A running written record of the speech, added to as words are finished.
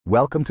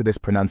Welcome to this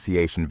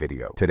pronunciation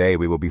video. Today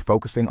we will be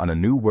focusing on a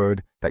new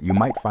word that you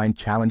might find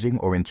challenging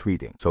or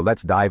intriguing. So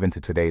let's dive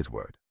into today's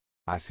word.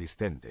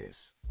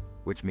 Asistentes,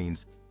 which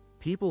means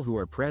people who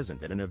are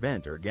present at an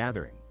event or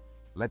gathering.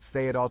 let's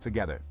say it all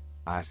together.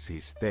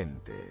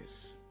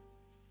 Asistentes.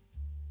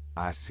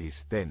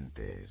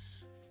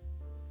 Asistentes.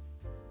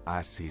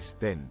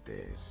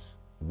 Asistentes.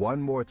 One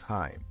more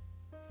time.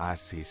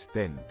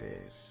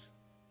 Asistentes.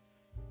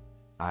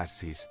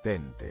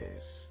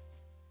 Asistentes.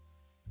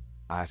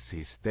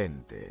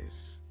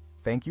 Asistentes.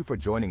 Thank you for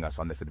joining us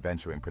on this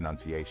adventure in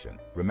pronunciation.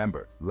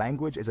 Remember,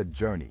 language is a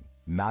journey,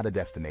 not a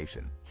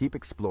destination. Keep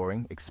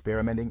exploring,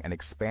 experimenting, and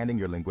expanding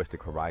your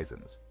linguistic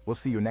horizons. We'll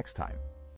see you next time.